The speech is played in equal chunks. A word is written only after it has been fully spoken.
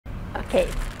Okay,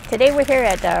 today we're here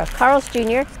at Carl's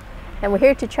Jr. and we're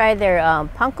here to try their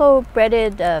Panko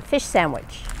breaded fish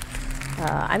sandwich.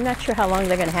 I'm not sure how long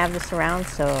they're going to have this around,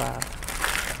 so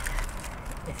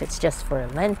if it's just for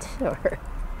Lent or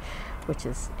which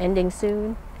is ending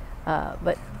soon,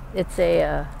 but it's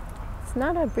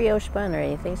not a brioche bun or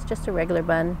anything. It's just a regular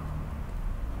bun.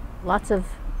 Lots of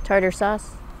tartar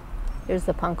sauce. Here's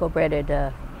the Panko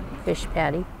breaded fish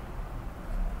patty,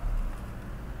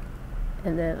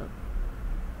 and then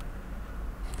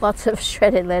lots of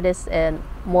shredded lettuce and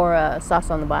more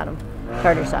sauce on the bottom,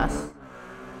 tartar sauce.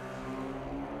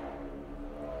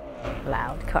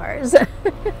 Loud cars.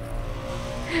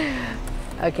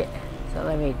 Okay, so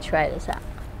let me try this out.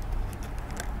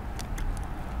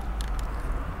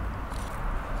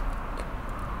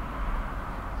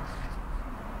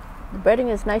 The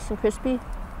breading is nice and crispy.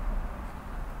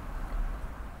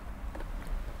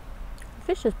 The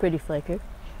fish is pretty flaky.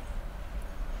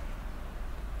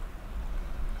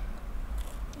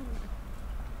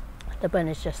 The bun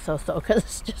is just so-so because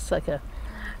it's just like a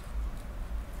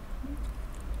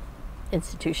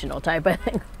institutional type of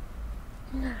thing.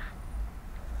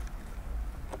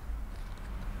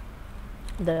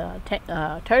 The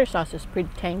tartar sauce is pretty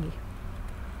tangy.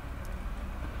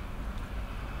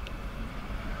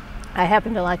 I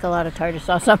happen to like a lot of tartar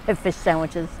sauce on my fish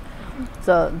sandwiches,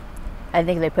 so I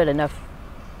think they put enough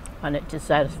on it to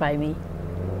satisfy me.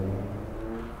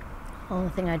 The only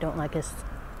thing I don't like is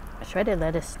shredded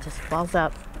lettuce just falls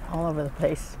out all over the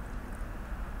place.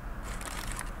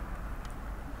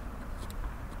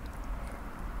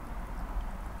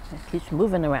 It keeps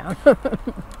moving around.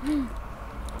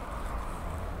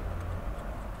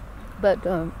 But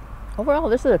overall,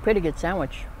 this is a pretty good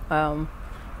sandwich.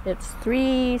 It's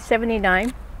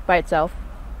 $3.79 by itself.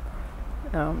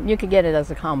 You could get it as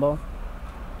a combo.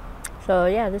 So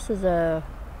yeah, this is a.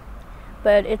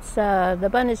 But it's the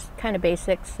bun is kind of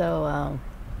basic, so.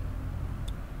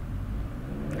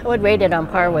 I would rate it on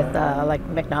par with like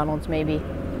McDonald's maybe,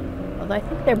 although I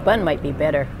think their bun might be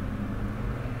better.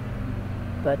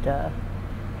 But I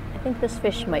think this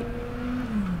fish might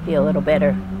be a little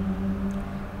better.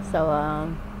 So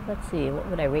let's see, what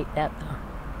would I rate that though?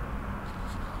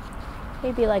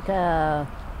 Maybe like a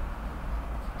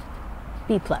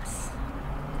B+.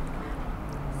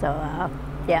 So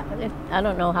yeah, I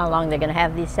don't know how long they're gonna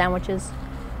have these sandwiches,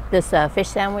 this fish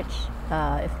sandwich.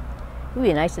 It would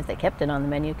be nice if they kept it on the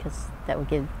menu, because that would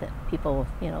give the people,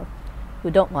 you know, who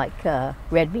don't like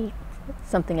red meat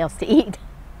something else to eat.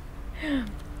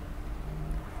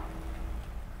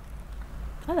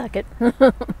 I like it.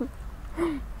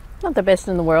 Not the best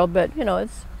in the world, but you know,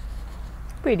 it's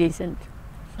pretty decent.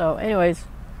 So anyways,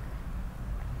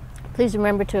 please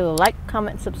remember to like,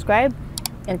 comment, subscribe,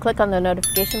 and click on the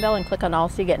notification bell and click on all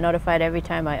so you get notified every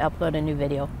time I upload a new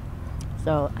video.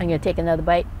 So I'm going to take another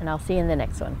bite and I'll see you in the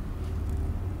next one.